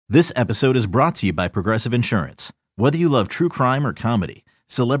This episode is brought to you by Progressive Insurance. Whether you love true crime or comedy,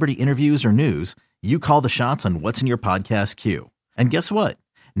 celebrity interviews or news, you call the shots on what's in your podcast queue. And guess what?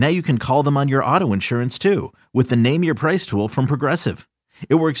 Now you can call them on your auto insurance too with the Name Your Price tool from Progressive.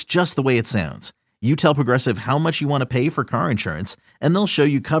 It works just the way it sounds. You tell Progressive how much you want to pay for car insurance, and they'll show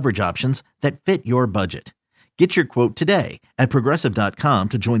you coverage options that fit your budget. Get your quote today at Progressive.com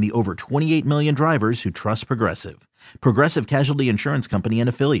to join the over 28 million drivers who trust Progressive. Progressive Casualty Insurance Company and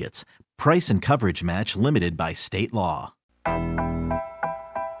Affiliates. Price and coverage match limited by state law.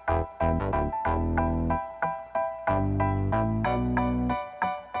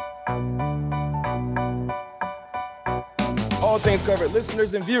 All things covered,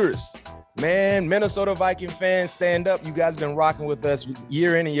 listeners and viewers. Man, Minnesota Viking fans, stand up. You guys been rocking with us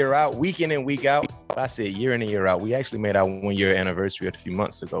year in and year out, week in and week out. I said year in and year out. We actually made our 1 year anniversary a few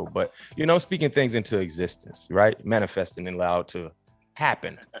months ago. But, you know, speaking things into existence, right? Manifesting and allowed to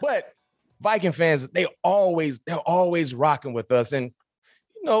happen. But Viking fans, they're always rocking with us. And,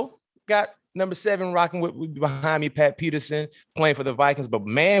 you know, got number 7 rocking with behind me, Pat Peterson, playing for the Vikings. But,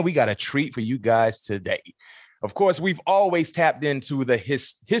 man, we got a treat for you guys today. Of course, we've always tapped into the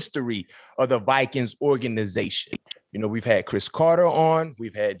history of the Vikings organization. You know, we've had Chris Carter on,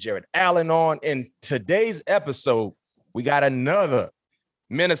 we've had Jared Allen on. In today's episode, we got another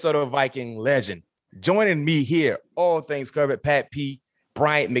Minnesota Viking legend joining me here. All things covered, Pat P.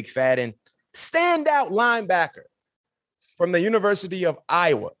 Bryant McFadden, standout linebacker from the University of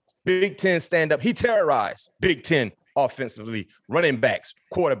Iowa. Big Ten stand-up. He terrorized Big Ten offensively, running backs,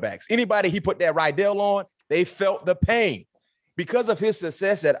 quarterbacks. Anybody he put that Rydell on, they felt the pain. Because of his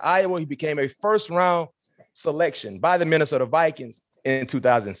success at Iowa, he became a first-round selection by the Minnesota Vikings in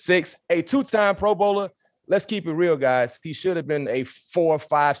 2006, a 2-time Pro Bowler. Let's keep it real, guys. He should have been a 4,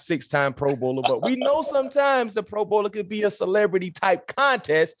 5, 6-time Pro Bowler, but we know sometimes the Pro Bowler could be a celebrity-type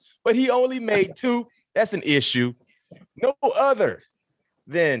contest, but he only made 2. That's an issue. No other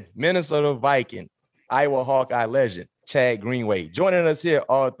than Minnesota Viking, Iowa Hawkeye legend, Chad Greenway, joining us here,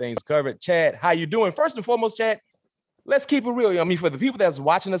 All Things Covered. Chad, how you doing? First and foremost, Chad, let's keep it real. I mean, for the people that's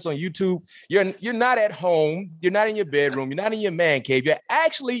watching us on YouTube, you're not at home. You're not in your bedroom. You're not in your man cave. You're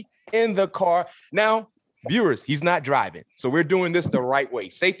actually in the car. Now, viewers, he's not driving. So we're doing this the right way.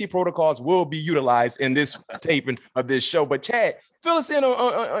 Safety protocols will be utilized in this taping of this show. But, Chad, fill us in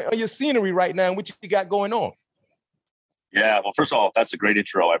on your scenery right now and what you got going on. Yeah, well, first of all, that's a great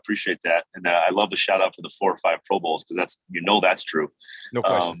intro. I appreciate that. And I love the shout out for the 4 or 5 Pro Bowls because that's true. No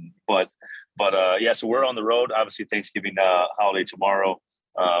question. But yeah, so we're on the road. Obviously, Thanksgiving holiday tomorrow.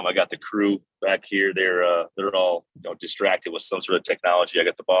 I got the crew back here. They're all distracted with some sort of technology. I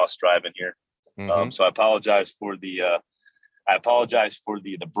got the boss driving here. Mm-hmm. So I apologize for the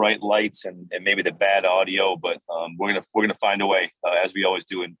bright lights and maybe the bad audio, but we're gonna find a way as we always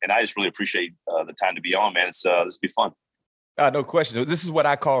do. And I just really appreciate the time to be on, man. This will be fun. No question. This is what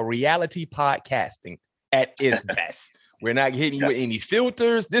I call reality podcasting at its best. We're not hitting you with any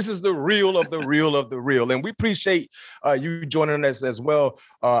filters. This is the real of the real of the real. And we appreciate you joining us as well.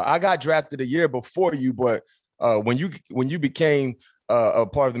 I got drafted a year before you, but when you became a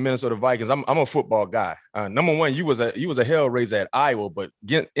part of the Minnesota Vikings, I'm a football guy. Number one, you was a hell raiser at Iowa, but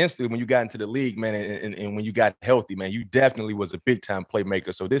instantly when you got into the league, man, and when you got healthy, man, you definitely was a big time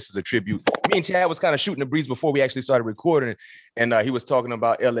playmaker. So this is a tribute. Me and Chad was kind of shooting the breeze before we actually started recording, and he was talking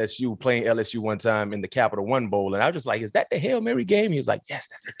about LSU, playing LSU one time in the Capital One Bowl, and I was just like, "Is that the Hail Mary game?" He was like, "Yes,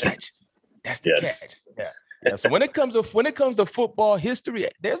 that's the catch. That's the catch." Yeah. Yeah, so when it comes to football history,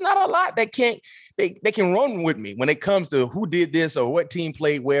 there's not a lot that they can run with me when it comes to who did this or what team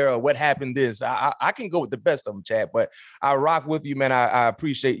played where or what happened this. I can go with the best of them, Chad, but I rock with you, man. I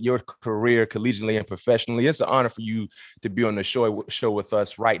appreciate your career collegially and professionally. It's an honor for you to be on the show with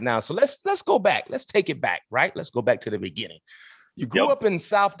us right now. So let's go back. Let's take it back, right? Let's go back to the beginning. You grew up in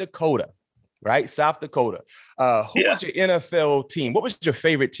South Dakota, right? South Dakota. Who was your NFL team? What was your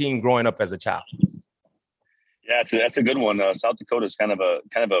favorite team growing up as a child? Yeah, that's a good one. South Dakota is kind of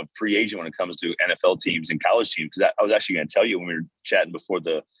a free agent when it comes to NFL teams and college teams. Because I was actually going to tell you when we were chatting before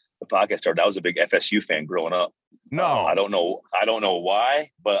the podcast started, I was a big FSU fan growing up. No, I don't know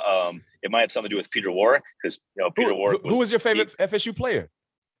why, but it might have something to do with Peter Warrick because Peter Warrick. Who was your favorite FSU player?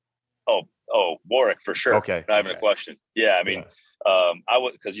 Oh, Warrick for sure. Okay, not even a question. Yeah, I mean, I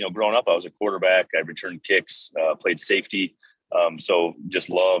was because growing up I was a quarterback. I returned kicks, played safety. So just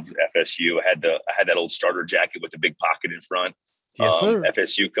loved FSU. I had that old starter jacket with the big pocket in front. Yes, sir.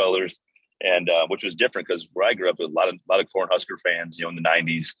 FSU colors, and which was different because where I grew up, a lot of Cornhusker fans, in the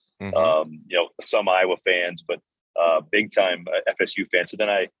 90s. Mm-hmm. Some Iowa fans, but big time FSU fans. So then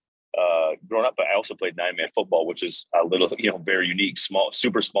I growing up, I also played 9-man football, which is a little, very unique,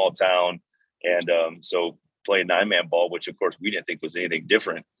 super small town. And so playing 9-man ball, which of course we didn't think was anything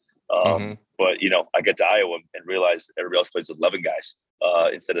different. But, I get to Iowa and realized everybody else plays with 11 guys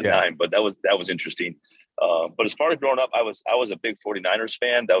instead of 9. But that was interesting. But as far as growing up, I was a big 49ers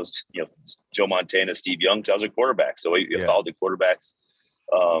fan. That was, Joe Montana, Steve Young. So I was a quarterback. So I followed the quarterbacks.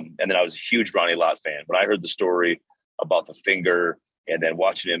 And then I was a huge Ronnie Lott fan. When I heard the story about the finger and then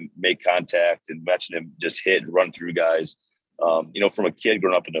watching him make contact and watching him just hit and run through guys, from a kid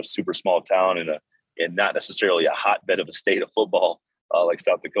growing up in a super small town and not necessarily a hotbed of a state of football like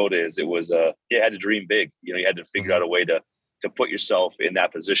South Dakota is, it was, you had to dream big. You had to figure out a way to put yourself in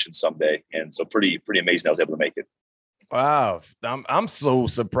that position someday. And so pretty amazing I was able to make it. Wow. I'm so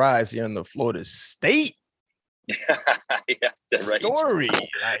surprised you're in the Florida State. Yeah, that's right. Story.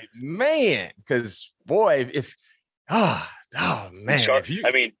 Like, man, because boy, man.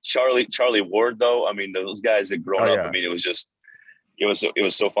 Charlie Ward, though. I mean, those guys that grown up, I mean, it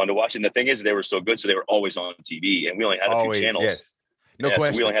was so fun to watch. And the thing is, they were so good, so they were always on TV, and we only had a few channels. Yes. No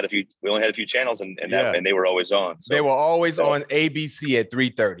question. So we only had a few channels, and they were always on. So, they were always on ABC at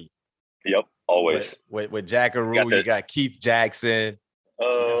 3:30. Yep, always. With Jackaroo, you got Keith Jackson.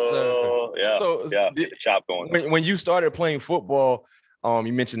 Oh, yeah. So the chop going. When you started playing football,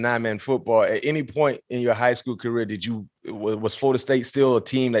 you mentioned 9-man football. At any point in your high school career, was Florida State still a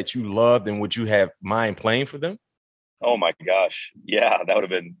team that you loved, and would you have mind playing for them? Oh my gosh, yeah, that would have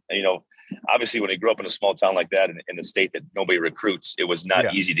been. Obviously, when I grew up in a small town like that in a state that nobody recruits, it was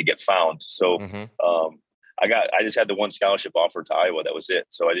not easy to get found. So I just had the one scholarship offer to Iowa. That was it.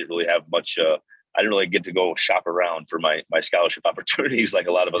 So I didn't really have much. I didn't really get to go shop around for my scholarship opportunities like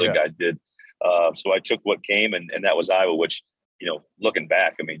a lot of other guys did. So I took what came, and that was Iowa, which, looking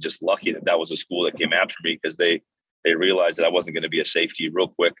back, I mean, just lucky that was a school that came after me, because they realized that I wasn't going to be a safety real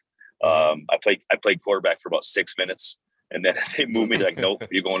quick. I played quarterback for about 6 minutes. And then they moved me like, nope,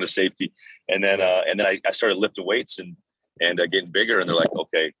 you're going to safety. And then I started lifting weights and getting bigger. And they're like,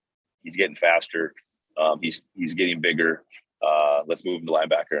 okay, he's getting faster. He's getting bigger. Let's move him to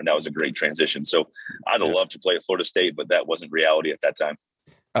linebacker. And that was a great transition. So I'd have loved to play at Florida State, but that wasn't reality at that time.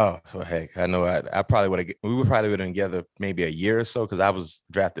 Oh, so heck, I know I probably would have. We would probably have been together maybe a year or so, because I was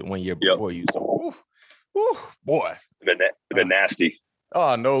drafted 1 year before you. So, boy, it'd been nasty.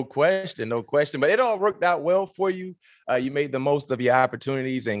 Oh, no question. But it all worked out well for you. You made the most of your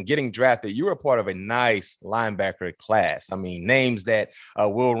opportunities, and getting drafted, you were part of a nice linebacker class. I mean, names that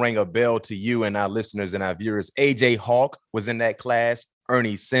will ring a bell to you and our listeners and our viewers. A.J. Hawk was in that class.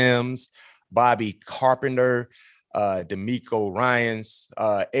 Ernie Sims, Bobby Carpenter, D'Amico Ryans,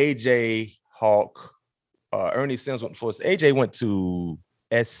 A.J. Hawk, Ernie Sims went first. A.J. went to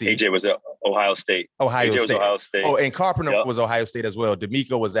SC. A.J. was at Ohio State. Ohio State. Oh, and Carpenter was Ohio State as well.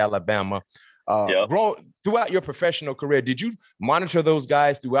 D'Amico was Alabama. Throughout your professional career, did you monitor those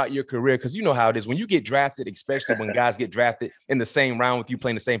guys throughout your career? Because you know how it is when you get drafted, especially when guys get drafted in the same round with you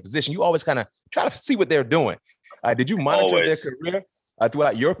playing the same position, you always kind of try to see what they're doing. Did you monitor their career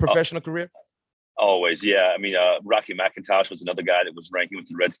throughout your professional career? Always, yeah. I mean, Rocky McIntosh was another guy that was ranking with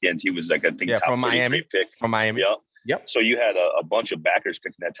the Redskins. He was like, I think, top from Miami pick. From Miami. Yep. So you had a bunch of backers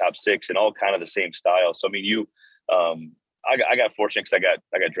picked in that top 6 and all kind of the same style. So I mean, I got fortunate because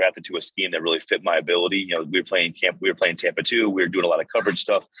I got drafted to a scheme that really fit my ability. We were playing Tampa 2. We were doing a lot of coverage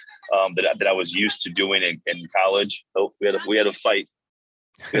stuff that I was used to doing in college. Oh, we had a fight.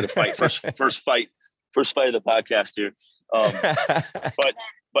 First fight of the podcast here.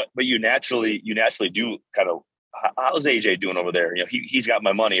 But you naturally do kind of. How's AJ doing over there? He's got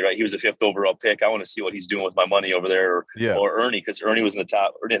my money, right? He was a 5th overall pick. I want to see what he's doing with my money over there, or Ernie, because Ernie was in the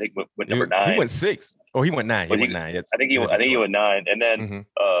top. Ernie, I think, went number 9. He went 6. Oh, he went 9. He went 9. I think he went 9, and then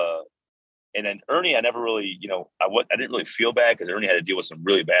and then Ernie, I never really, I didn't really feel bad because Ernie had to deal with some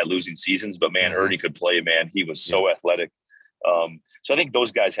really bad losing seasons. But man, Ernie could play. Man, he was so athletic. So I think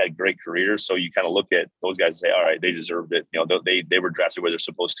those guys had great careers. So you kind of look at those guys and say, all right, they deserved it. They were drafted where they're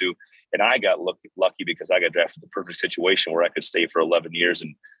supposed to. And I got lucky because I got drafted the perfect situation where I could stay for 11 years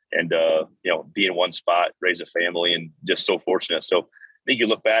and be in one spot, raise a family, and just so fortunate. So I think you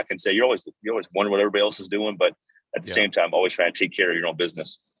look back and say, you always wonder what everybody else is doing, but at the same time, always trying to take care of your own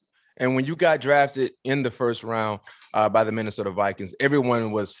business. And when you got drafted in the first round by the Minnesota Vikings,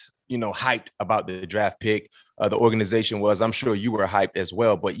 everyone was, hyped about the draft pick. The organization was. I'm sure you were hyped as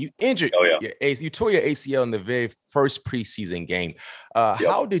well. But you injured you tore your ACL in the very first preseason game.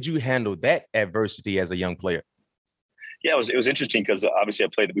 How did you handle that adversity as a young player? Yeah, it was interesting because obviously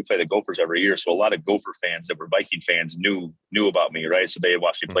we play the Gophers every year. So a lot of Gopher fans that were Viking fans knew about me, right? So they had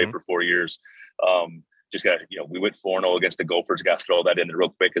watched me play for 4 years. just got, we went 4-0 against the Gophers, got to throw that in there real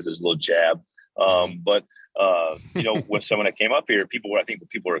quick as his little jab. But when I came up here, people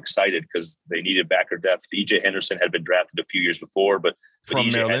were excited because they needed backer depth. EJ Henderson had been drafted a few years before, but from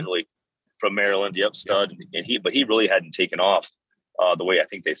EJ Maryland. From Maryland, stud. And he really hadn't taken off the way I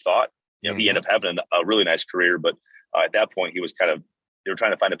think they thought. He ended up having a really nice career, but at that point he was they were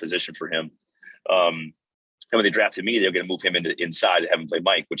trying to find a position for him. And when they drafted me, they were going to move him inside and have him play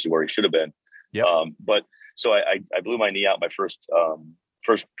Mike, which is where he should have been. But so I blew my knee out my first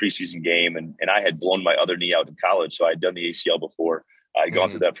preseason game, and I had blown my other knee out in college. So I had done the ACL before. I had gone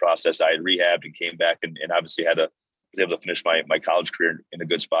through that process. I had rehabbed and came back and obviously was able to finish my college career in a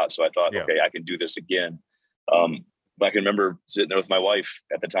good spot. So I thought, okay, I can do this again. But I can remember sitting there with my wife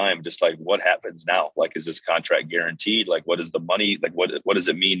at the time, just like, what happens now? Like, is this contract guaranteed? Like, what is the money? Like, what does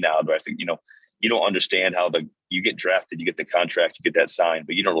it mean now? Do I think, you don't understand how you get drafted, you get the contract, you get that signed,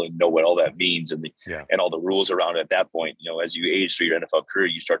 but you don't really know what all that means and all the rules around it at that point. As you age through your NFL career,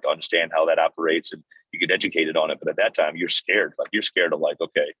 you start to understand how that operates and you get educated on it. But at that time, you're scared. Like, you're scared of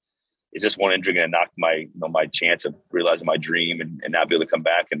okay, is this one injury going to knock my chance of realizing my dream and not be able to come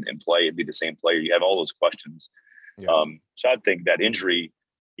back and play and be the same player? You have all those questions. So I think that injury,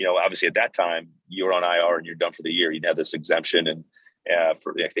 obviously at that time you were on IR and you're done for the year. You'd have this exemption and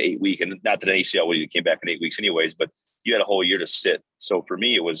for the 8 week, and not that an ACL where you came back in 8 weeks anyways, but you had a whole year to sit. So for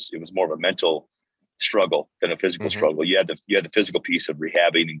me, it was more of a mental struggle than a physical struggle. You had the physical piece of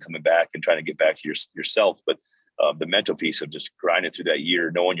rehabbing and coming back and trying to get back to yourself, but the mental piece of just grinding through that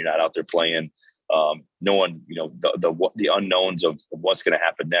year, knowing you're not out there playing, knowing the unknowns of what's going to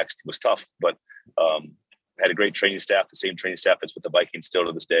happen next was tough. But had a great training staff, the same training staff that's with the Vikings still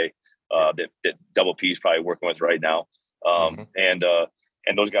to this day. That Double P is probably working with right now, and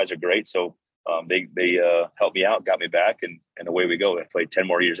those guys are great. So they helped me out, got me back, and away we go. I played 10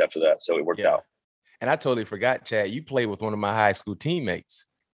 more years after that, so it worked out. And I totally forgot, Chad, you played with one of my high school teammates.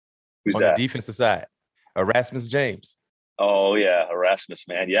 Who's on that? The defensive side, Erasmus James. Oh yeah, Erasmus,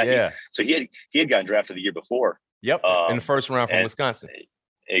 man. Yeah. He had gotten drafted the year before. Yep, in the first round from Wisconsin.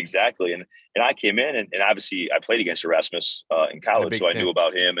 Exactly. And I came in and obviously I played against Erasmus in college. So I knew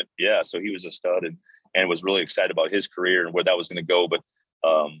about him. And so he was a stud and was really excited about his career and where that was going to go. But,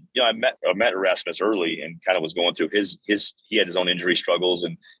 I met Erasmus early and kind of was going through he had his own injury struggles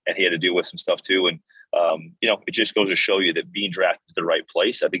and he had to deal with some stuff too. And, it just goes to show you that being drafted to the right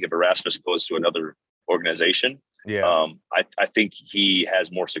place. I think if Erasmus goes to another organization, I think he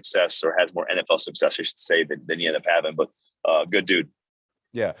has more success or has more NFL success, I should say, than he ended up having. But good dude.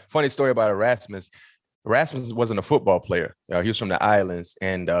 Yeah. Funny story about Erasmus. Erasmus wasn't a football player. He was from the islands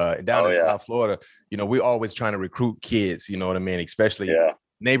and down in South Florida, we're always trying to recruit kids, you know what I mean? Especially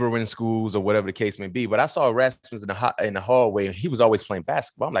neighboring schools or whatever the case may be. But I saw Erasmus in the hallway and he was always playing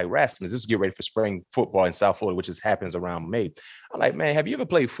basketball. I'm like, Erasmus, this is get ready for spring football in South Florida, which happens around May. I'm like, man, have you ever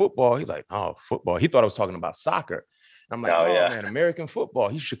played football? He's like, oh, football. He thought I was talking about soccer. I'm like, man, American football.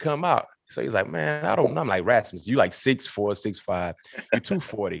 He should come out. So he's like, man, I don't know. I'm like, Rasmus, you like 6'4", 6'5", you're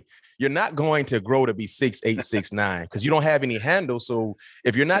 240. You're not going to grow to be 6'8", 6'9", because you don't have any handle. So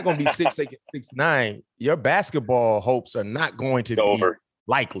if you're not going to be 6'8", 6'9", your basketball hopes are not going to be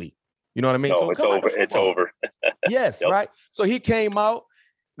likely. You know what I mean? No, so it's over. It's over. Yes, right. So he came out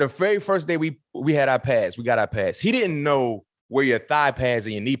the very first day we had our pads. We got our pads. He didn't know where your thigh pads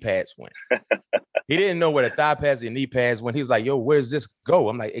and your knee pads went. He didn't know where the thigh pads and your knee pads went. He was like, yo, where's this go?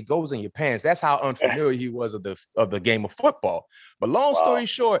 I'm like, it goes in your pants. That's how unfamiliar he was of the game of football. But long story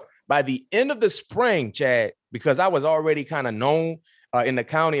short, by the end of the spring, Chad, because I was already kind of known in the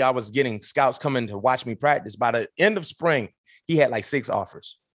county, I was getting scouts coming to watch me practice. By the end of spring, he had like 6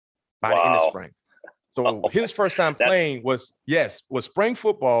 offers by the end of spring. So his first time playing was spring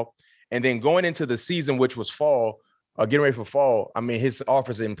football. And then going into the season, which was fall, getting ready for fall, I mean, his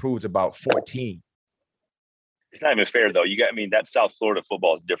offers improved about 14. It's not even fair though. That South Florida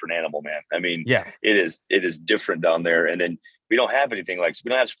football is a different animal, man. I mean, it is different down there. And then we don't have anything we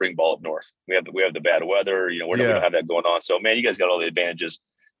don't have spring ball up north. We have the bad weather, we don't have that going on. So man, you guys got all the advantages.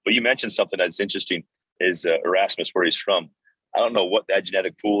 But you mentioned something that's interesting is Erasmus, where he's from. I don't know what that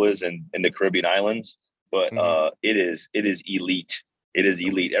genetic pool is in the Caribbean islands, but it is elite. It is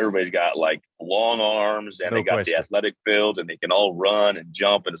elite. Everybody's got like long arms and they got the athletic build and they can all run and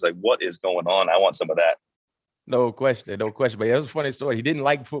jump. And it's like, what is going on? I want some of that. No question. But it was a funny story. He didn't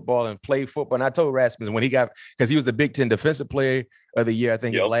like football and play football. And I told Rasmus when because he was the Big Ten Defensive Player of the Year, I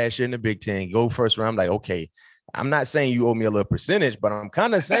think his last year in the Big Ten, go first round. I'm like, okay, I'm not saying you owe me a little percentage, but I'm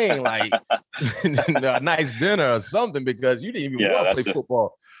kind of saying like a nice dinner or something because you didn't even want to play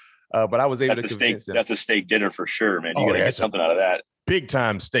football. But I was able to convince him. That's a steak dinner for sure, man. You got to get something out of that. big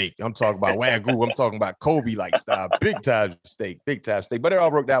time steak. I'm talking about Wagyu. I'm talking about Kobe like style, big time steak. But it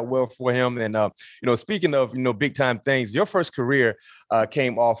all worked out well for him. And speaking of big time things, your first career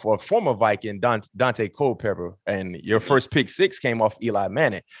came off of former Viking Dante Culpepper, and your first pick six came off Eli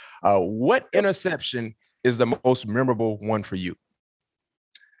Manning. What interception is the most memorable one for you?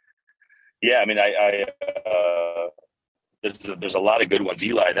 Yeah, I mean, there's a lot of good ones.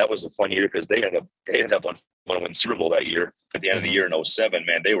 Eli, that was a fun year because they ended up on winning Super Bowl that year. At the end of the year in 2007,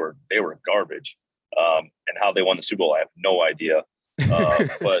 man, they were garbage. And how they won the Super Bowl, I have no idea.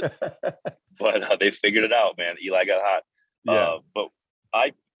 But they figured it out, man. Eli got hot. Yeah. But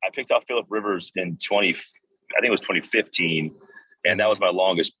I picked off Phillip Rivers in 2015, and that was my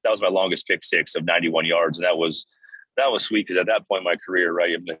longest pick six of 91 yards, and that was sweet because at that point in my career,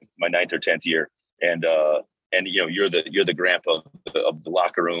 right, my 9th or 10th year, and you're the grandpa of the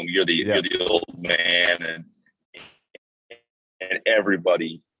locker room, you're the old man, and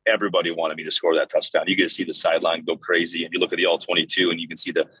everybody wanted me to score that touchdown. You get to see the sideline go crazy, and you look at the all 22, and you can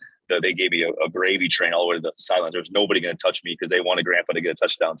see they gave me a gravy train all the way to the sideline. There's nobody going to touch me because they wanted grandpa to get a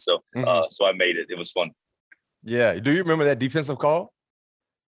touchdown. So so I made it. It was fun. Yeah. Do you remember that defensive call?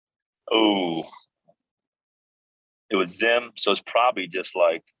 Oh, it was Zim. So it's probably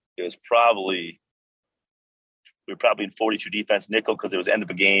we were probably in 42 defense nickel because it was end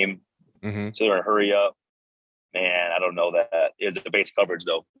of a game. So they're in a hurry up. Man, I don't know that. It was a base coverage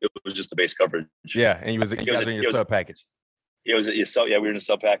though. It was just the base coverage. Yeah, and you guys in your sub package. We were in a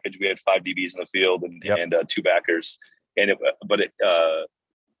sub package. We had 5 DBs in the field and 2 backers. And but it got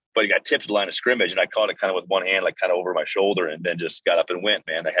tipped to the line of scrimmage, and I caught it kind of with one hand, like kind of over my shoulder, and then just got up and went.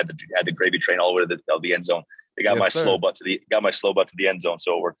 Man, I had the gravy train all the way to the end zone. They got my slow butt to the end zone,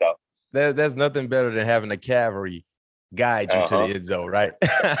 so it worked out. There's nothing better than having a cavalry guide you to the end zone, right?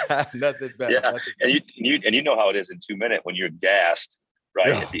 Nothing better. Yeah, and you know how it is in 2 minutes when you're gassed, right,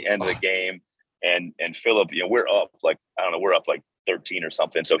 at the end of the game, and Phillip, we're up like 13 or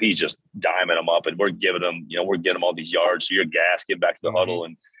something, so he's just diming them up, and we're giving them all these yards. So you're gassed, get back to the huddle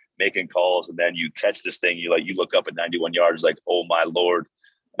and making calls, and then you catch this thing. You look up at 91 yards, like, oh my Lord.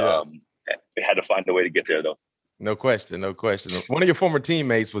 We had to find a way to get there though. No question. One of your former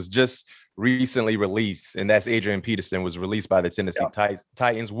teammates was just recently released, and that's Adrian Peterson, was released by the Tennessee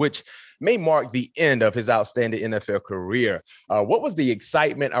Titans, which may mark the end of his outstanding NFL career. What was the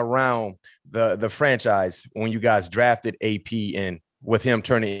excitement around the franchise when you guys drafted AP and with him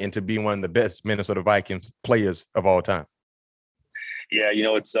turning into being one of the best Minnesota Vikings players of all time? Yeah,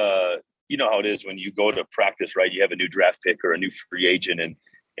 it's you know how it is when you go to practice, right? You have a new draft pick or a new free agent, and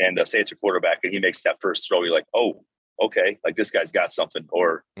say it's a quarterback and he makes that first throw, you're like, oh, okay, like this guy's got something.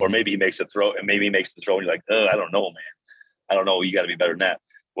 Or maybe he makes a throw and maybe he makes the throw and you're like, I don't know, man. I don't know. You got to be better than that.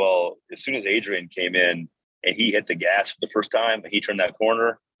 Well, as soon as Adrian came in and he hit the gas for the first time and he turned that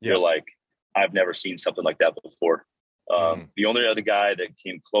corner, you're like, I've never seen something like that before. The only other guy that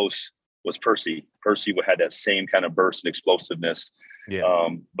came close was Percy. Percy had that same kind of burst and explosiveness. Yeah.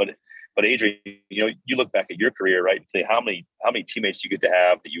 But Adrian, you look back at your career, right, and say how many teammates do you get to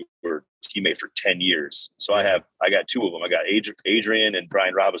have that you were a teammate for 10 years? So I got 2 of them. I got Adrian and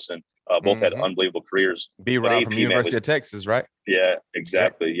Brian Robinson. Both had unbelievable careers. B-Rob from University of Texas, right? Yeah,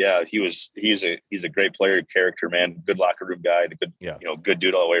 exactly. Yeah, he's a great player, character, man, good locker room guy, good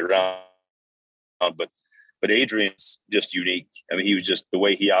dude all the way around. But Adrian's just unique. I mean, he was just the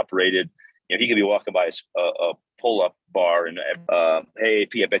way he operated. He could be walking by a pull-up bar and hey,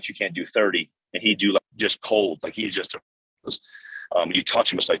 AP, I bet you can't do 30, and he'd do like just cold, like he just you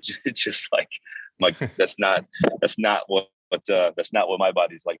touch him, it's like that's not what my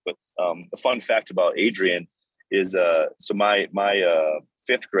body's like. But the fun fact about Adrian is so my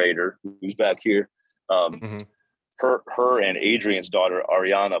 5th grader who's back here, her and Adrian's daughter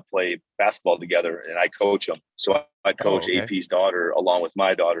Ariana play basketball together, and I coach them. So I coach AP's daughter along with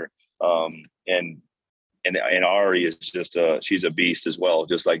my daughter, and Ari is just she's a beast as well,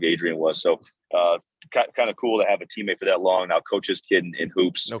 just like Adrian was. So kind of cool to have a teammate for that long. Now coach his kid in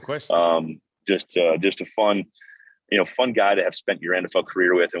hoops. No question. Just a fun guy to have spent your NFL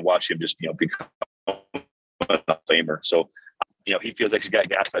career with and watch him just become a famer. So he feels like he's got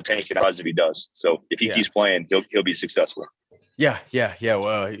gas in the tank, and if he does. So if he keeps playing, he'll be successful. Yeah.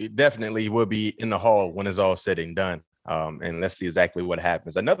 Well, he definitely will be in the hall when it's all said and done. And let's see exactly what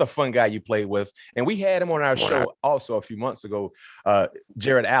happens. Another fun guy you played with, and we had him on our show also a few months ago,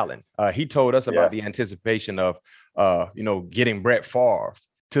 Jared Allen. He told us about the anticipation of, getting Brett Favre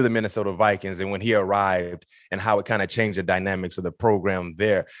to the Minnesota Vikings and when he arrived and how it kind of changed the dynamics of the program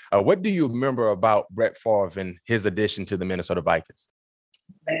there. What do you remember about Brett Favre and his addition to the Minnesota Vikings?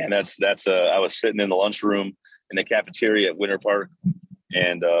 Man, that's I was sitting in the lunchroom in the cafeteria at Winter Park.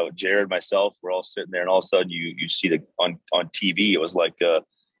 And Jared, myself, we're all sitting there, and all of a sudden you see on TV. It was like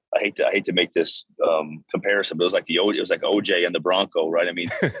I hate to make this comparison, but it was like OJ and the Bronco, right? I mean,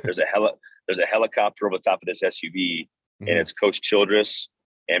 there's a helicopter over the top of this SUV, and it's Coach Childress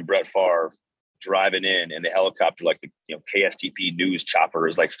and Brett Favre driving in the helicopter, like the KSTP news chopper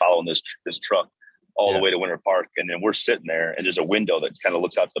is like following this truck all the way to Winter Park, and then we're sitting there, and there's a window that kind of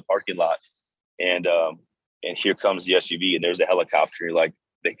looks out to the parking lot, and here comes the SUV, and there's a helicopter. You're like,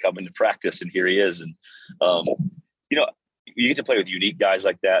 they come into practice, and here he is, and you get to play with unique guys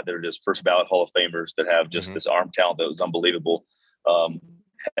like that are just first ballot Hall of Famers that have just this arm talent that was unbelievable.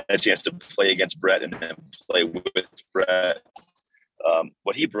 Had a chance to play against Brett and then play with Brett.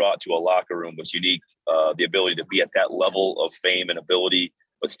 What he brought to a locker room was unique. The ability to be at that level of fame and ability,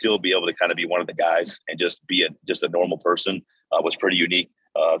 but still be able to kind of be one of the guys and just be a normal person was pretty unique.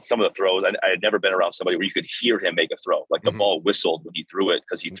 Some of the throws, I had never been around somebody where you could hear him make a throw. Like the ball whistled when he threw it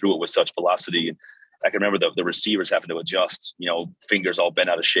because he threw it with such velocity. And I can remember the receivers having to adjust, fingers all bent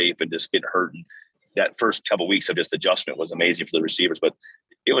out of shape and just getting hurt. And that first couple of weeks of just adjustment was amazing for the receivers, but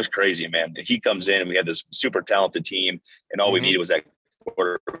it was crazy, man. He comes in and we had this super talented team, and all we needed was that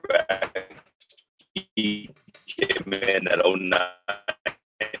quarterback. He came in that 09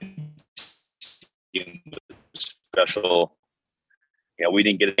 team was special. We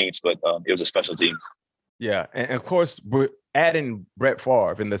didn't get a change, but it was a special team. Yeah, and of course, we're adding Brett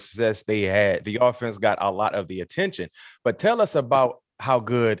Favre and the success they had. The offense got a lot of the attention. But tell us about how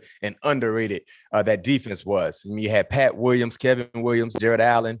good and underrated that defense was. I mean, you had Pat Williams, Kevin Williams, Jared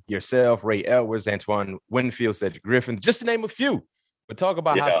Allen, yourself, Ray Edwards, Antoine Winfield, Cedric Griffin, just to name a few. But talk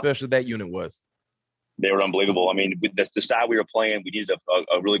about how special that unit was. They were unbelievable. I mean, with the style we were playing, we needed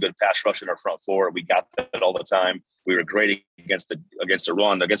a really good pass rush in our front four. We got that all the time. We were great against the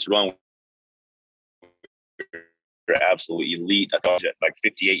run. Against the run, we were absolutely elite. I thought like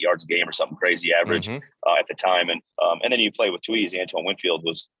 58 yards a game or something crazy average at the time. And then you play with Tweez. Antoine Winfield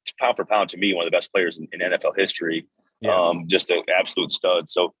was pound for pound to me one of the best players in NFL history. Just an absolute stud.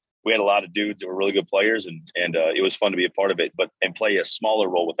 So we had a lot of dudes that were really good players, and it was fun to be a part of it, and play a smaller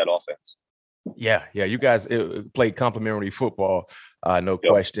role with that offense. Yeah. You guys played complimentary football, no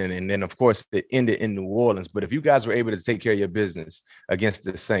question. And then, of course, it ended in New Orleans. But if you guys were able to take care of your business against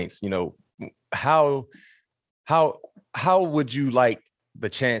the Saints, how would you like the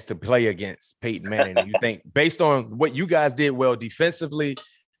chance to play against Peyton Manning? And you think, based on what you guys did well defensively,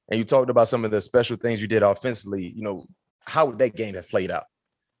 and you talked about some of the special things you did offensively, how would that game have played out?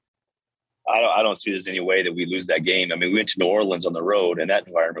 I don't see there's any way that we lose that game. I mean, we went to New Orleans on the road in that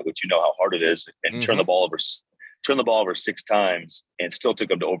environment, which how hard it is, and turn the ball over 6 times and still took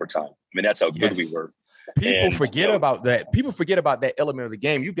them to overtime. I mean, that's how good we were. People forget about that. People forget about that element of the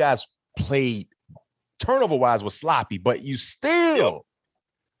game. You guys played turnover-wise was sloppy, but you still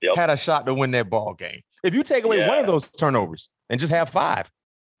had a shot to win that ball game. If you take away one of those turnovers and just have 5.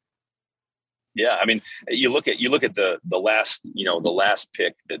 Yeah, I mean, you look at the last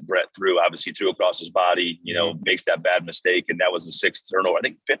pick that Brett threw. Obviously, threw across his body. Makes that bad mistake, and that was the 6th turnover. I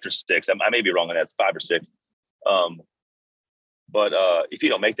think 5th or 6th. I may be wrong on that. It's 5 or 6. But if you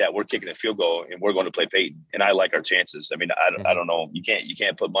don't make that, we're kicking a field goal, and we're going to play Peyton. And I like our chances. I mean, I don't know. You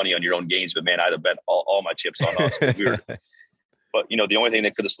can't put money on your own games, but man, I'd have bet all my chips on us. But, the only thing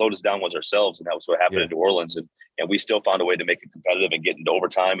that could have slowed us down was ourselves, and that was what happened in New Orleans. And we still found a way to make it competitive and get into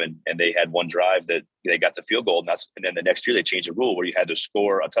overtime. And they had one drive that they got the field goal. And then the next year they changed the rule where you had to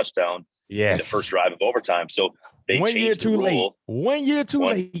score a touchdown in the first drive of overtime. So they changed the rule. 1 year too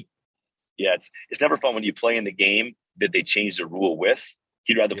late. Yeah, it's never fun when you play in the game that they change the rule with.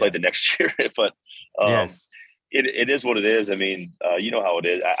 You'd rather play the next year. But it is what it is. I mean, you know how it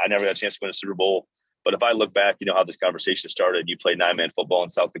is. I never got a chance to win a Super Bowl. But if I look back, how this conversation started. You play 9-man football in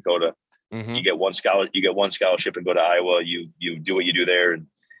South Dakota. You get one scholarship and go to Iowa. You do what you do there and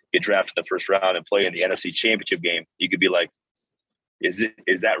get drafted in the first round and play in the NFC Championship game. You could be like, is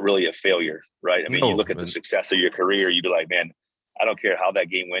that really a failure? Right? I mean, you look at the success of your career, you'd be like, man, I don't care how that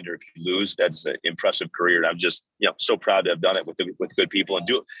game went or if you lose, that's an impressive career. And I'm just, so proud to have done it with good people and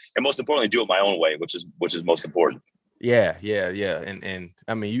most importantly, do it my own way, which is most important. Yeah. And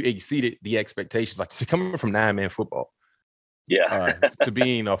I mean, you exceeded the expectations, like coming from 9-man football. To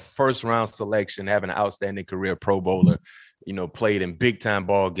being a first round selection, having an outstanding career, Pro Bowler, played in big time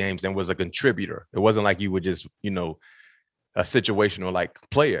ball games and was a contributor. It wasn't like you were just, a situational like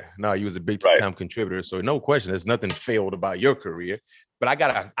player. No, you was a big time contributor. So no question, there's nothing failed about your career. But I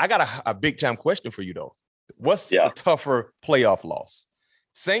got a big time question for you though. What's the tougher playoff loss?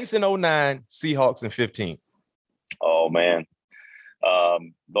 Saints in 09, Seahawks in 15. Oh man.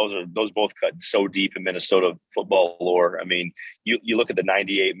 Those both cut so deep in Minnesota football lore. I mean, you look at the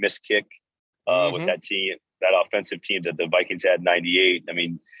 98 missed kick with that team, that offensive team that the Vikings had in 98. I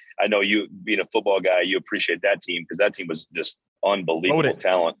mean, I know you being a football guy, you appreciate that team because that team was just unbelievable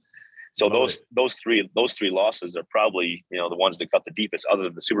talent. So those three losses are probably, the ones that cut the deepest, other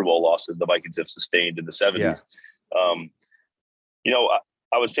than the Super Bowl losses the Vikings have sustained in the 70s. Yeah.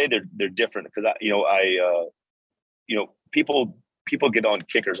 I would say they're different because people get on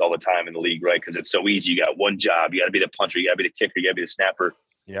kickers all the time in the league, right? Because it's so easy. You got one job. You got to be the puncher. You got to be the kicker. You got to be the snapper.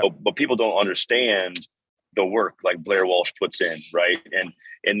 Yep. But people don't understand the work like Blair Walsh puts in, right?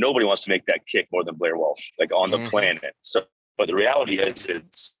 And nobody wants to make that kick more than Blair Walsh, like on the planet. So, but the reality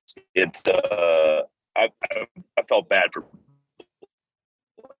is, I felt bad for,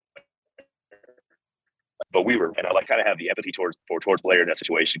 but I kind of have the empathy towards Blair in that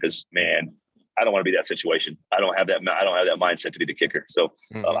situation because, man, I don't want to be that situation. I don't have that mindset to be the kicker. So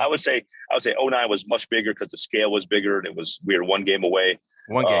I would say 09 was much bigger because the scale was bigger and we were one game away.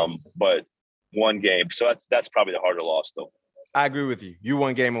 But one game. So that's probably the harder loss though. I agree with you. You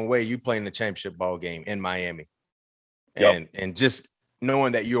one game away, you playing the championship ball game in Miami. And just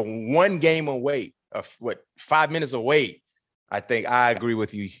knowing that you're one game away, 5 minutes away, I think I agree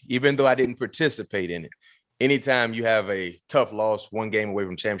with you, even though I didn't participate in it. Anytime you have a tough loss, one game away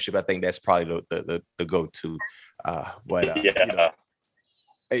from championship, I think that's probably the go-to.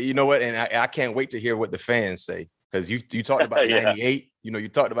 You know what? And I can't wait to hear what the fans say because you talked about 98. You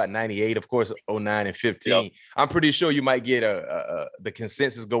talked about 98, of course, 09 and 15. Yep. I'm pretty sure you might get the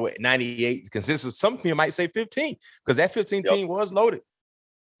consensus go with 98. The consensus, some people might say 15 because that 15 team was loaded.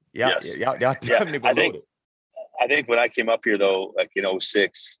 Y'all definitely were loaded. I think when I came up here though, like in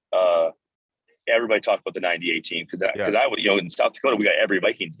 06, everybody talked about the 98 team because I would, in South Dakota, we got every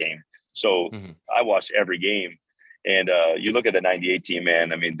Vikings game. So I watched every game and you look at the 98 team,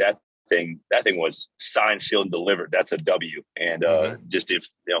 man, I mean, that thing was signed, sealed, and delivered. That's a W. And just if,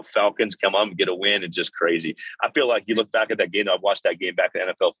 Falcons come up and get a win, it's just crazy. I feel like you look back at that game, I've watched that game back in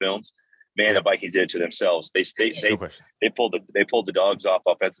NFL films, man, the Vikings did it to themselves. They pulled the dogs off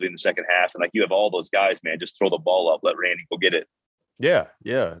offensively in the second half. And like you have all those guys, man, just throw the ball up, let Randy go get it. Yeah.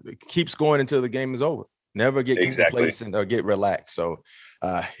 It keeps going until the game is over. Never get complacent or get relaxed. So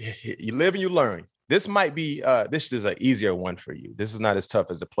you live and you learn. This might be this is an easier one for you. This is not as tough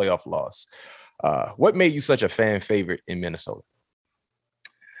as the playoff loss. What made you such a fan favorite in Minnesota?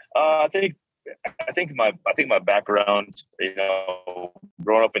 I think my background,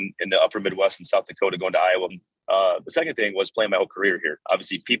 growing up in the upper Midwest in South Dakota, going to Iowa. The second thing was playing my whole career here.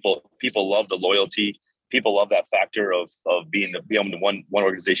 Obviously, people love the loyalty. People love that factor of being the one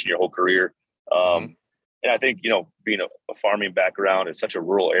organization your whole career. And I think, being a farming background, it's such a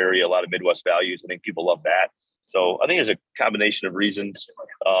rural area, a lot of Midwest values. I think people love that. So I think there's a combination of reasons.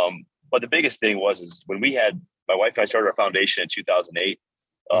 But the biggest thing was when my wife and I started our foundation in 2008.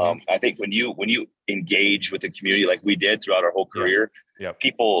 I think when you engage with the community like we did throughout our whole career,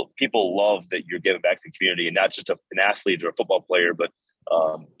 people love that you're giving back to the community and not just an athlete or a football player, but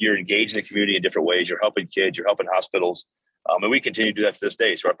you're engaged in the community in different ways. You're helping kids, you're helping hospitals. And we continue to do that to this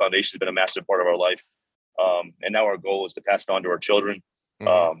day. So our foundation has been a massive part of our life. And now our goal is to pass it on to our children,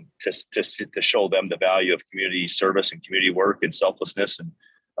 to show them the value of community service and community work and selflessness. And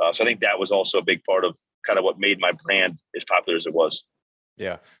so I think that was also a big part of kind of what made my brand as popular as it was.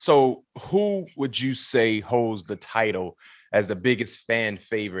 Yeah. So who would you say holds the title as the biggest fan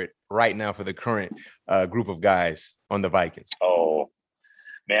favorite right now for the current group of guys on the Vikings? Oh,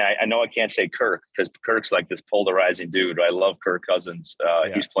 man, I know I can't say Kirk because Kirk's like this polarizing dude. I love Kirk Cousins.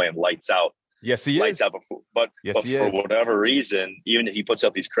 He's playing lights out. Yes, he is. But for whatever reason, even if he puts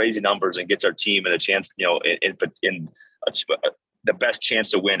up these crazy numbers and gets our team in a chance, in the best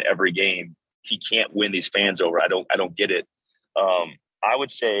chance to win every game, he can't win these fans over. I don't get it. I would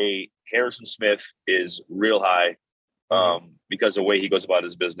say Harrison Smith is real high because of the way he goes about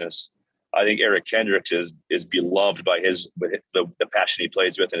his business. I think Eric Kendricks is beloved by the passion he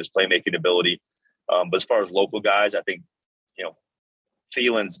plays with and his playmaking ability. But as far as local guys, I think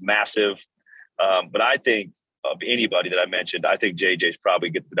Thielen's massive. But I think of anybody that I mentioned, I think JJ's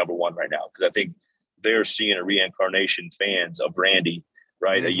probably get the number one right now because I think they're seeing a reincarnation fans of Randy,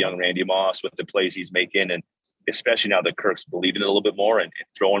 right? A young Randy Moss with the plays he's making, and especially now that Kirk's believing it a little bit more and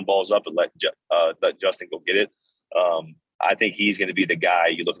throwing balls up and let Justin go get it. I think he's going to be the guy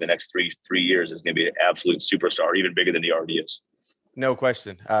you look at the next three years is going to be an absolute superstar, even bigger than he already is. No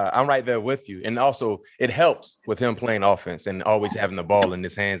question. I'm right there with you. And also it helps with him playing offense and always having the ball in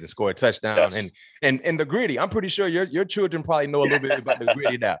his hands and score a touchdown and the gritty. I'm pretty sure your children probably know a little bit about the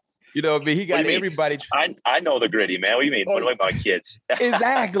gritty now. You know what I mean? He got everybody. I know the gritty, man. What do you mean? What do I my kids?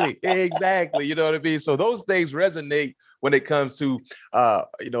 Exactly. You know what I mean? So those things resonate when it comes to,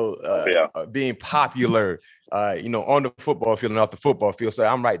 being popular, on the football field and off the football field. So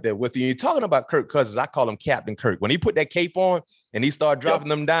I'm right there with you. You're talking about Kirk Cousins. I call him Captain Kirk. When he put that cape on and he started dropping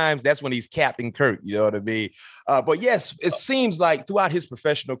them dimes, that's when he's Captain Kirk. You know what I mean? But yes, it seems like throughout his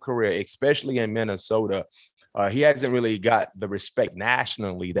professional career, especially in Minnesota, he hasn't really got the respect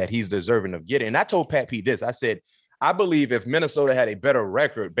nationally that he's deserving of getting. And I told Pat Pete this. I said, I believe if Minnesota had a better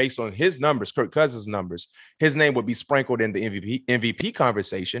record based on his numbers, Kirk Cousins' numbers, his name would be sprinkled in the MVP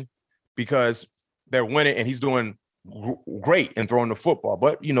conversation because they're winning and he's doing great and throwing the football.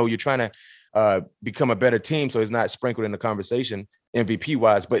 But, you're trying to become a better team, so he's not sprinkled in the conversation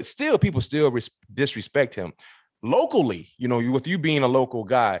MVP-wise. But still, people still disrespect him. Locally, with you being a local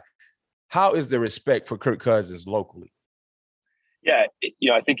guy, how is the respect for Kirk Cousins locally? Yeah,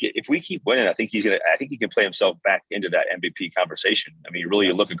 I think if we keep winning, I think he can play himself back into that MVP conversation. I mean, really,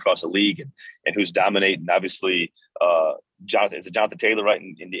 you look across the league and who's dominating. Obviously, Jonathan Taylor, right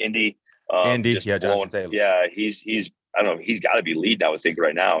in the Indy. Jonathan Taylor. Yeah, he's I don't know. He's got to be leading, I would think,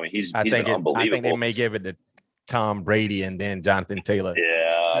 right now. I mean, he's unbelievable. I think they may give it to Tom Brady and then Jonathan Taylor.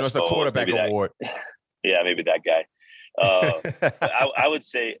 Yeah, it's a quarterback award. Yeah, maybe that guy. I would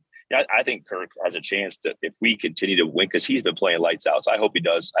say. Yeah, I think Kirk has a chance to, if we continue to win, because he's been playing lights out. So I hope he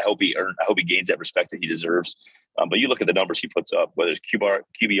does. I hope he gains that respect that he deserves. But you look at the numbers he puts up, whether it's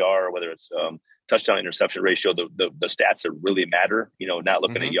QBR, or whether it's touchdown interception ratio, the stats that really matter. Not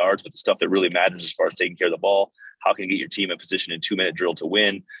looking at yards, but the stuff that really matters as far as taking care of the ball. How can you get your team in position in 2-minute drill to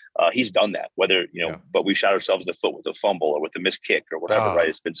win? He's done that. But we shot ourselves in the foot with a fumble or with a missed kick or whatever. Right?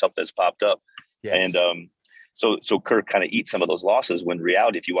 It's been something that's popped up. Yes. And So Kirk kind of eats some of those losses when in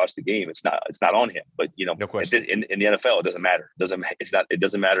reality, if you watch the game, it's not on him. But no question. In the NFL, it doesn't matter. It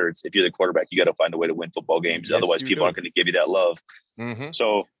doesn't matter. It's if you're the quarterback, you got to find a way to win football games. Yes, otherwise, people aren't going to give you that love. Mm-hmm.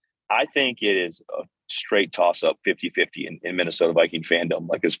 So I think it is a straight toss up 50-50 in Minnesota Viking fandom.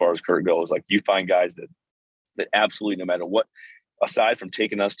 Like as far as Kirk goes, like you find guys that absolutely no matter what, aside from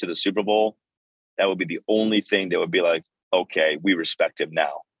taking us to the Super Bowl, that would be the only thing that would be like, okay, we respect him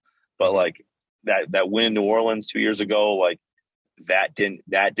now. But like. That win in New Orleans 2 years ago, like that didn't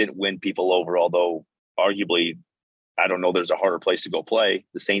win people over. Although arguably, I don't know, there's a harder place to go play.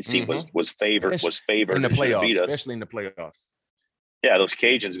 The Saints team was favored in the playoffs, especially in the playoffs. Yeah, those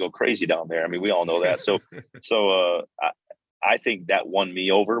Cajuns go crazy down there. I mean, we all know that. So I think that won me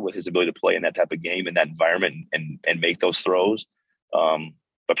over with his ability to play in that type of game in that environment and make those throws.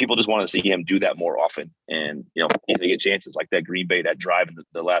 But people just want to see him do that more often. And, if they get chances like that Green Bay, that drive in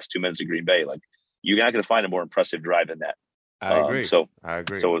the last 2 minutes of Green Bay, like you're not going to find a more impressive drive than that. I agree. So it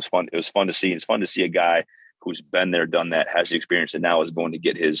was fun. It was fun to see. It's fun to see a guy who's been there, done that, has the experience, and now is going to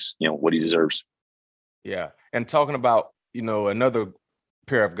get his, what he deserves. Yeah. And talking about, another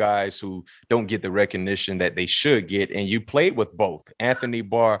pair of guys who don't get the recognition that they should get. And you played with both Anthony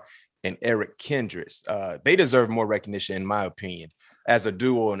Barr and Eric Kendricks. They deserve more recognition, in my opinion, as a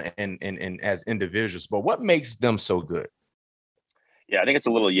duo and as individuals. But what makes them so good? Yeah, I think it's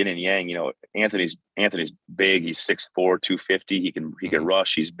a little yin and yang. Anthony's big. He's 6'4", 250. He can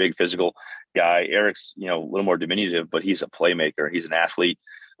rush. He's a big physical guy. Eric's, a little more diminutive, but he's a playmaker. He's an athlete.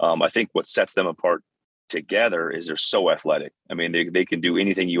 I think what sets them apart together is they're so athletic. I mean, they can do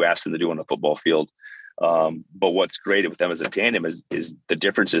anything you ask them to do on a football field. But what's great with them as a tandem is the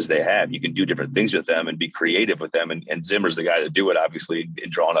differences they have. You can do different things with them and be creative with them. And Zimmer's the guy to do it, obviously, in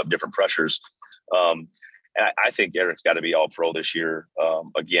drawing up different pressures. And I think Eric's got to be all pro this year.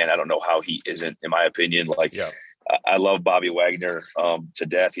 Again, I don't know how he isn't, in my opinion. I love Bobby Wagner to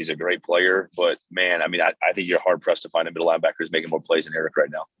death. He's a great player. But, man, I mean, I think you're hard-pressed to find a middle linebacker who's making more plays than Eric right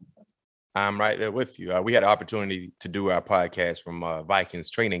now. I'm right there with you. We had an opportunity to do our podcast from Vikings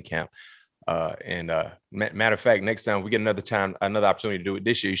training camp. Matter of fact, next time we get another opportunity to do it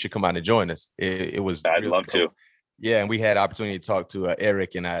this year, you should come out and join us. It was. I'd love to. Yeah, and we had opportunity to talk to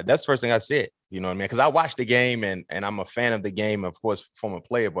Eric, and that's the first thing I said. You know what I mean? Because I watched the game, and I'm a fan of the game, of course, former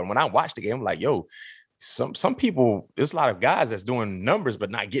player. But when I watched the game, I'm like, yo, some people, there's a lot of guys that's doing numbers,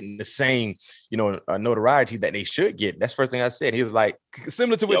 but not getting the same, notoriety that they should get. That's the first thing I said. He was like,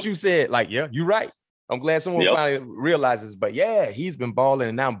 similar to what you said, like, yeah, you're right. I'm glad someone finally realizes, but yeah, he's been balling,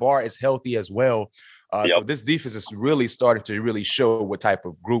 and now Barr is healthy as well. So this defense is really starting to really show what type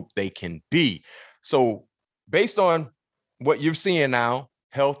of group they can be. So based on what you're seeing now,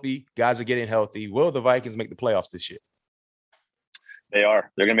 healthy guys are getting healthy. Will the Vikings make the playoffs this year? They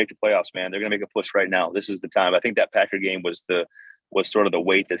are. They're going to make the playoffs, man. They're going to make a push right now. This is the time. I think that Packer game was sort of the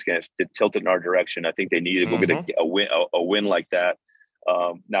weight that's going to tilt it in our direction. I think they needed to go get a win like that.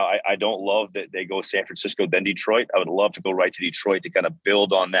 Now, I don't love that they go San Francisco, then Detroit. I would love to go right to Detroit to kind of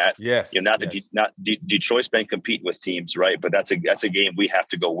build on that. Yes. You know, Detroit's been competing with teams, right? But that's a game we have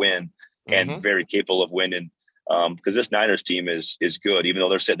to go win and very capable of winning. Because this Niners team is good, even though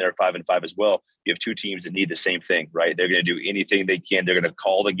they're sitting there 5-5 as well. You have two teams that need the same thing, right? They're going to do anything they can. They're going to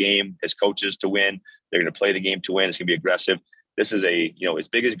call the game as coaches to win. They're going to play the game to win. It's going to be aggressive. This is as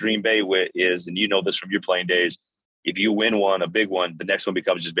big as Green Bay is, and you know this from your playing days. If you win one, a big one, the next one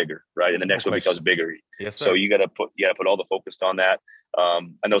becomes just bigger, right? And the next one becomes bigger. Yes, sir. So you got to put all the focus on that.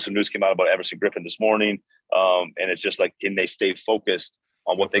 I know some news came out about Everson Griffin this morning, and it's just like, can they stay focused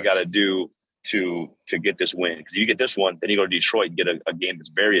on what they got to do to get this win? Because if you get this one, then you go to Detroit and get a game that's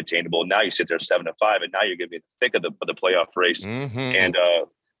very attainable. Now you sit there 7-5, and now you're going to be in the thick of the playoff race. And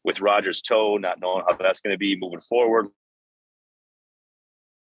with Rodgers' toe, not knowing how that's going to be moving forward.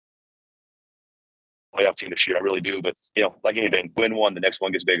 Playoff team this year, I really do. But like anything, win one, the next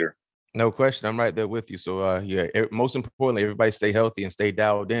one gets bigger. No question, I'm right there with you. So most importantly, everybody stay healthy and stay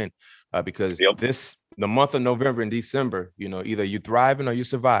dialed in, because the month of November and December, either you thriving or you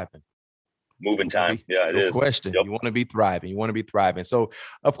surviving. Moving time. It is. No question. You want to be thriving. So,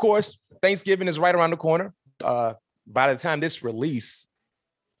 of course, Thanksgiving is right around the corner. By the time this release,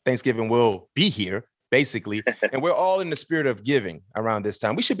 Thanksgiving will be here, basically. And we're all in the spirit of giving around this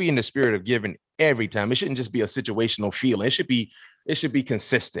time. We should be in the spirit of giving every time. It shouldn't just be a situational feeling. It should be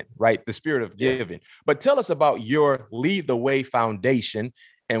consistent, right? The spirit of giving. But tell us about your Lead the Way Foundation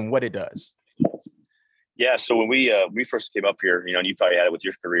and what it does. Yeah. So when we first came up here, and you probably had it with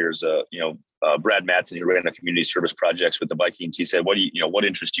your careers, Brad Mattson, who ran the community service projects with the Vikings, he said, what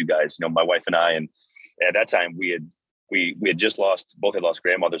interests you guys? My wife and I, and at that time we had just lost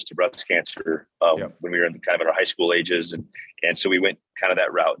grandmothers to breast cancer when we were in kind of in our high school ages. And so we went kind of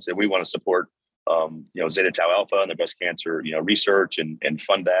that route and said, we want to support, Zeta Tau Alpha and the breast cancer, research and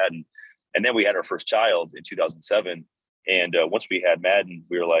fund that. And then we had our first child in 2007. And once we had Madden,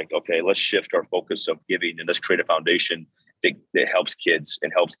 we were like, okay, let's shift our focus of giving and let's create a foundation that helps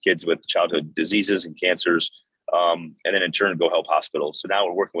kids with childhood diseases and cancers. And then in turn, go help hospitals. So now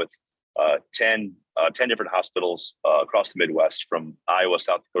we're working with 10 different hospitals across the Midwest, from Iowa,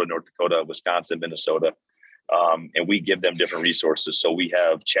 South Dakota, North Dakota, Wisconsin, Minnesota. And we give them different resources. So we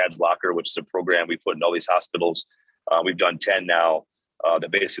have Chad's Locker, which is a program we put in all these hospitals. We've done 10 now that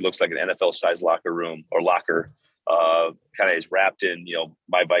basically looks like an NFL-sized locker room or locker. Kind of is wrapped in,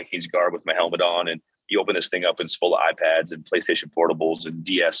 my Vikings garb with my helmet on, and you open this thing up and it's full of iPads and PlayStation portables and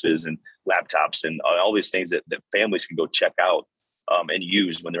DSs and laptops and all these things that families can go check out and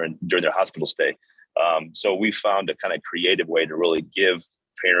use when during their hospital stay. So we found a kind of creative way to really give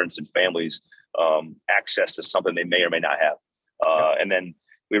parents and families access to something they may or may not have. And then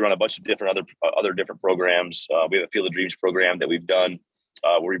we run a bunch of other different programs. We have a Field of Dreams program that we've done,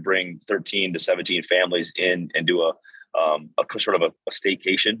 where we bring 13 to 17 families in and do a sort of a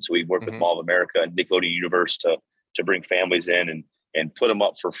staycation. So we work with Mall of America and Nickelodeon Universe to bring families in and put them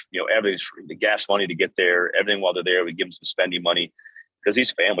up for, everything, the gas money to get there, everything while they're there. We give them some spending money, because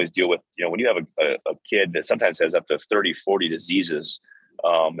these families deal with, when you have a kid that sometimes has up to 30, 40 diseases,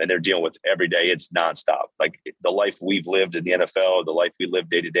 and they're dealing with every day, it's nonstop. Like the life we've lived in the NFL, the life we live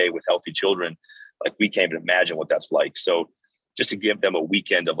day to day with healthy children, like we can't even imagine what that's like. So just to give them a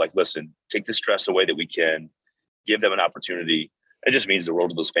weekend of like, listen, take the stress away that we can, give them an opportunity. It just means the world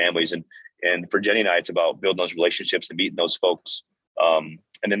to those families. And for Jenny and I, it's about building those relationships and meeting those folks.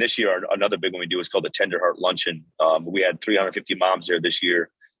 And then this year, another big one we do is called the Tender Heart Luncheon. We had 350 moms there this year,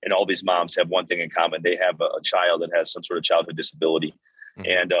 and all these moms have one thing in common. They have a child that has some sort of childhood disability.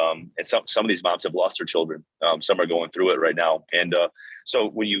 And some of these moms have lost their children. Some are going through it right now. And so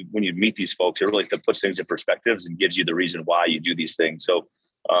when you meet these folks, it really puts things in perspectives and gives you the reason why you do these things. So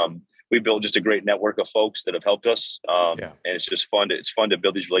we built just a great network of folks that have helped us. And it's just fun. It's fun to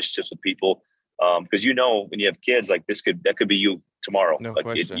build these relationships with people. Because when you have kids, like that could be you tomorrow. No like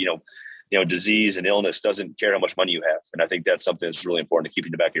question. Disease and illness doesn't care how much money you have. And I think that's something that's really important to keep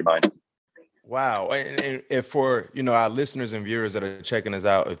in the back of your mind. Wow. And if for, our listeners and viewers that are checking us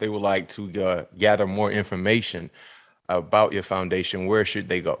out, if they would like to gather more information about your foundation, where should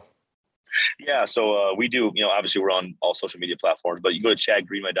they go? Yeah. So we do, obviously we're on all social media platforms, but you go to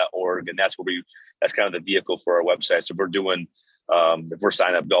chadgreenway.org, and that's that's kind of the vehicle for our website. So we're doing, if we're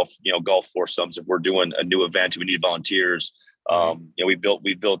signing up golf foursomes, if we're doing a new event, we need volunteers. We built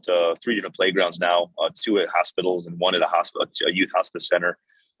 3 different playgrounds now, 2 at hospitals and 1 at a youth hospice center.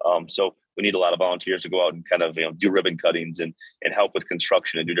 So we need a lot of volunteers to go out and kind of, do ribbon cuttings and help with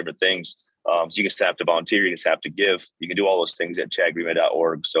construction and do different things. So you can sign up to volunteer, you can sign up to give, you can do all those things at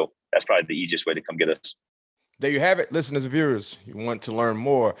chadgreenway.org. So that's probably the easiest way to come get us. There you have it, listeners and viewers. You want to learn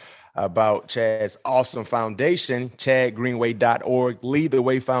more about Chad's awesome foundation, chadgreenway.org. Lead the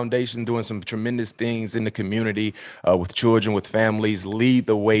Way Foundation, doing some tremendous things in the community with children, with families. Lead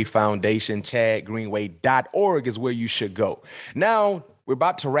the Way Foundation, chadgreenway.org is where you should go. Now, we're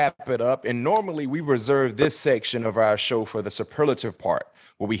about to wrap it up, and normally we reserve this section of our show for the superlative part,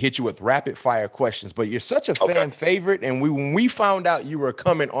 where we hit you with rapid fire questions. But you're such a fan favorite, and when we found out you were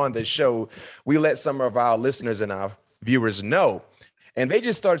coming on the show, we let some of our listeners and our viewers know. And they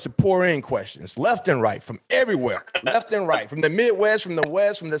just started to pour in questions left and right from everywhere, left and right, from the Midwest, from the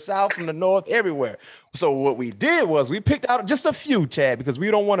West, from the South, from the North, everywhere. So what we did was we picked out just a few, Chad, because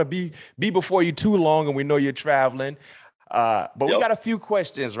we don't want to be before you too long, and we know you're traveling. But we got a few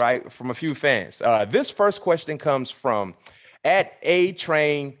questions, right, from a few fans. This first question comes from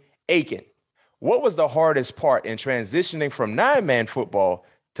 @A-Train Aiken. What was the hardest part in transitioning from 9-man football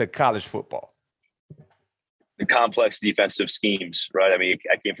to college football? The complex defensive schemes, right? I mean,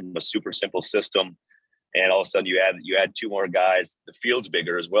 I came from a super simple system, and all of a sudden you add two more guys. The field's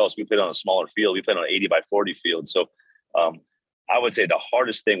bigger as well, so we played on a smaller field. We played on an 80 by 40 field. So I would say the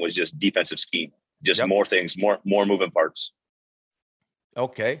hardest thing was just defensive scheme, just more things, more moving parts.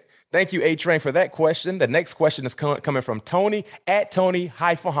 Okay. Thank you, A-Train, for that question. The next question is coming from Tony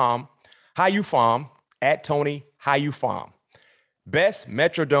 @Tony-Hayufam, @Tony-Hayufam. Best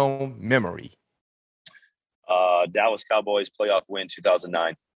Metrodome memory. Dallas Cowboys playoff win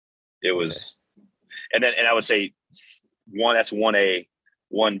 2009. It was, and I would say that's 1A.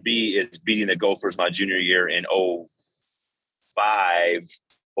 1B is beating the Gophers my junior year in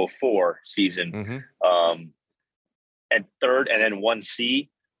 05-04 season. And third, and then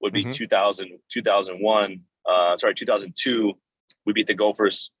 1C would be 2001. 2002. We beat the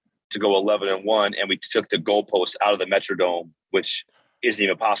Gophers to go 11-1, and we took the goalposts out of the Metrodome, which isn't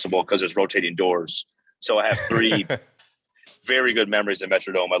even possible because there's rotating doors. So I have 3 very good memories of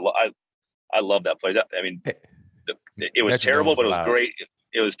Metrodome. I love that place. I mean, it was terrible, but it was great.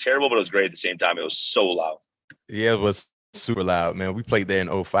 It was terrible, but it was great at the same time. It was so loud. Yeah, it was super loud, man. We played there in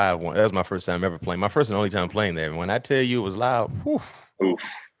 05. That was my first time ever playing. My first and only time playing there. And when I tell you it was loud,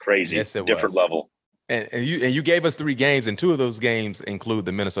 crazy. Yes, it different was. Level. And you gave us 3 games, and 2 of those games include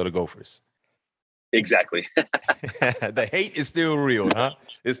the Minnesota Gophers. Exactly. The hate is still real, huh?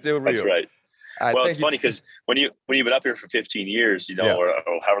 It's still real. That's right. Well, it's funny because when you've been up here for 15 years, or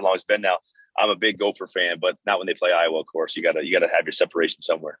however long it's been now, I'm a big Gopher fan, but not when they play Iowa, of course. You gotta have your separation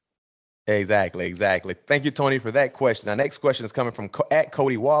somewhere. Exactly. Thank you, Tony, for that question. Our next question is coming from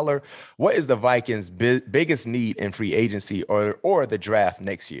 @Cody Waller. What is the Vikings' biggest need in free agency or the draft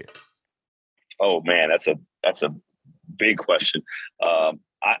next year? Oh man, that's a big question.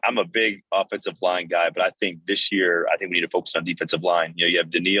 I'm a big offensive line guy, but I think this year, we need to focus on defensive line. You have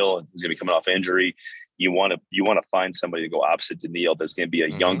Daniil, who's going to be coming off injury. You want to find somebody to go opposite Daniil that's going to be a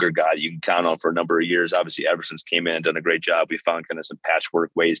younger guy you can count on for a number of years. Obviously, Everson's came in and done a great job. We found kind of some patchwork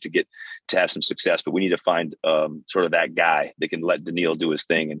ways to have some success, but we need to find sort of that guy that can let Daniil do his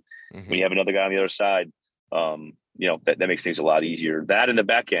thing. And when you have another guy on the other side, that makes things a lot easier. That in the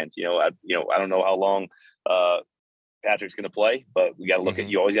back end, I don't know how long Patrick's going to play, but we got to look at,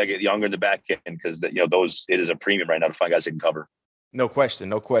 you always got to get younger in the back end because it is a premium right now to find guys that can cover. No question.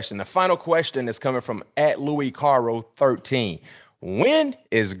 The final question is coming from @LouisCaro13. When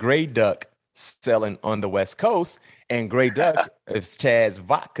is Grey Duck selling on the West Coast? And Grey Duck is Chad's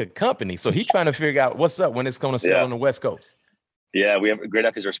vodka company. So he's trying to figure out what's up when it's going to sell on the West Coast. Yeah, we have Grey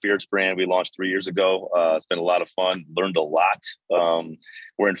Duck is our spirits brand. We launched 3 years ago. It's been a lot of fun. Learned a lot.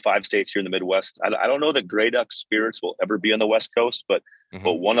 We're in 5 states here in the Midwest. I don't know that Grey Duck spirits will ever be on the West Coast, but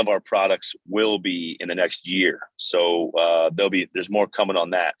one of our products will be in the next year. So there's more coming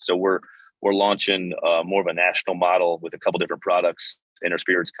on that. So we're launching more of a national model with a couple different products in our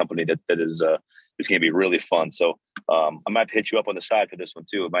spirits company that is it's going to be really fun. So I might have to hit you up on the side for this one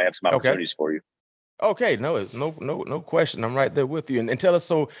too. I might have some opportunities for you. Okay, no, it's no question. I'm right there with you. And tell us,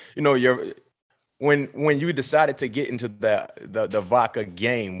 so when you decided to get into the vodka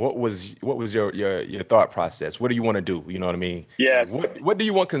game, what was your thought process? What do you want to do? You know what I mean? Yes. What do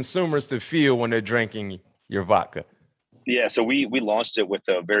you want consumers to feel when they're drinking your vodka? Yeah, so we launched it with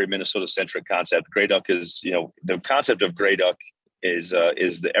a very Minnesota centric concept. Grey Duck is, the concept of Grey Duck is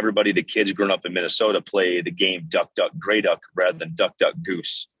that everybody, the kids growing up in Minnesota, play the game Duck Duck Grey Duck rather than Duck Duck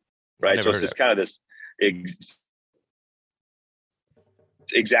Goose, right? So it's this kind of this.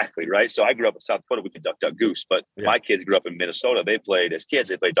 Exactly, right? So I grew up in South Dakota, we played Duck Duck Goose, but my kids grew up in Minnesota. They played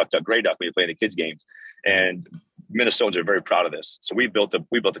Duck Duck Grey Duck when you play in the kids games, and Minnesotans are very proud of this. So we built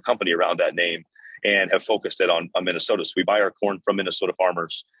a company around that name and have focused it on Minnesota. So we buy our corn from Minnesota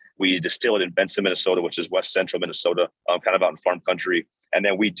farmers. We distill it in Benson, Minnesota, which is west central Minnesota, kind of out in farm country. And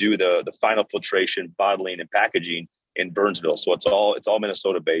then we do the final filtration, bottling, and packaging in Burnsville. So it's all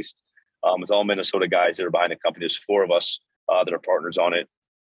Minnesota based. It's all Minnesota guys that are behind the company. There's 4 of us that are partners on it.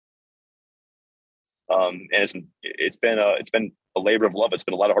 And it's been a labor of love. It's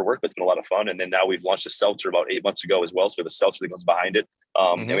been a lot of hard work, but it's been a lot of fun. And then now we've launched a seltzer about 8 months ago as well. So we have a seltzer that goes behind it.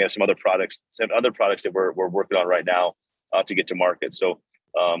 And we have some other products that we're working on right now to get to market. So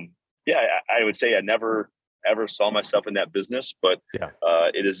I would say I never ever saw myself in that business, but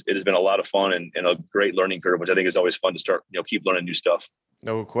it has been a lot of fun and a great learning curve, which I think is always fun to start, keep learning new stuff.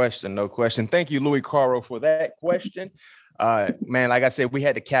 No question. Thank you, Louis Caro, for that question. Man, like I said, we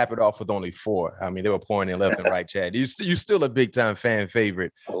had to cap it off with only 4. I mean, they were pouring in left and right, Chad. You're still a big time fan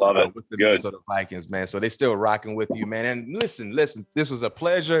favorite. I love it. With the Minnesota Vikings, man. So they still rocking with you, man. And listen, this was a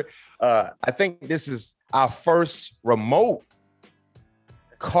pleasure. I think this is our first remote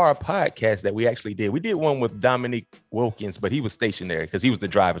car podcast that we actually did. We did one with Dominique Wilkins, but he was stationary because he was the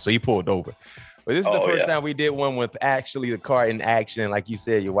driver, so he pulled over. But this is the first time we did one with actually the car in action. Like you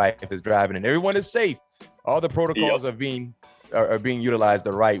said, your wife is driving and everyone is safe. All the protocols are being utilized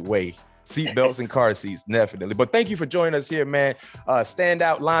the right way. Seat belts and car seats, definitely. But thank you for joining us here, man.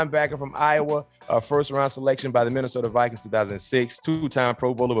 Standout linebacker from Iowa, first round selection by the Minnesota Vikings 2006, 2-time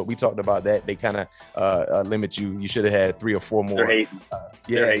Pro Bowler, but we talked about that. They kind of limit you. You should have had 3 or 4 more.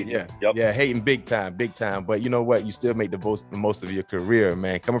 They're hating. Hating big time. But you know what? You still make the most of your career,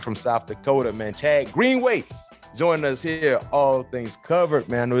 man. Coming from South Dakota, man. Chad Greenway joining us here, all things covered,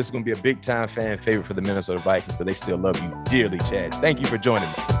 man. I know this is going to be a big time fan favorite for the Minnesota Vikings because they still love you dearly, Chad. Thank you for joining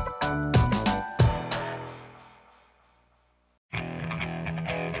me.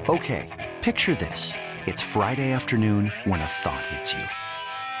 Okay, picture this. It's Friday afternoon when a thought hits you.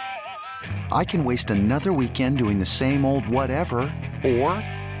 I can waste another weekend doing the same old whatever, or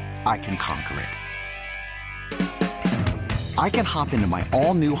I can conquer it. I can hop into my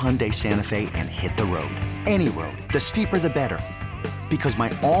all-new Hyundai Santa Fe and hit the road. Any road. The steeper, the better. Because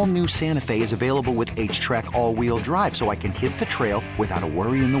my all-new Santa Fe is available with H-Track all-wheel drive, so I can hit the trail without a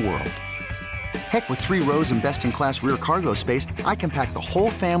worry in the world. Heck, with 3 rows and best-in-class rear cargo space, I can pack the whole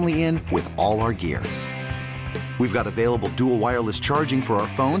family in with all our gear. We've got available dual wireless charging for our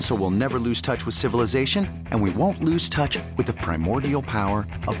phones, so we'll never lose touch with civilization, and we won't lose touch with the primordial power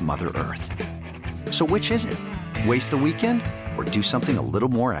of Mother Earth. So which is it? Waste the weekend or do something a little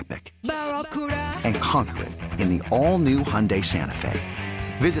more epic? And conquer it in the all-new Hyundai Santa Fe.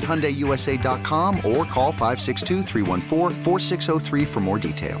 Visit HyundaiUSA.com or call 562-314-4603 for more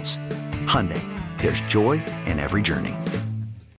details. Hyundai, there's joy in every journey.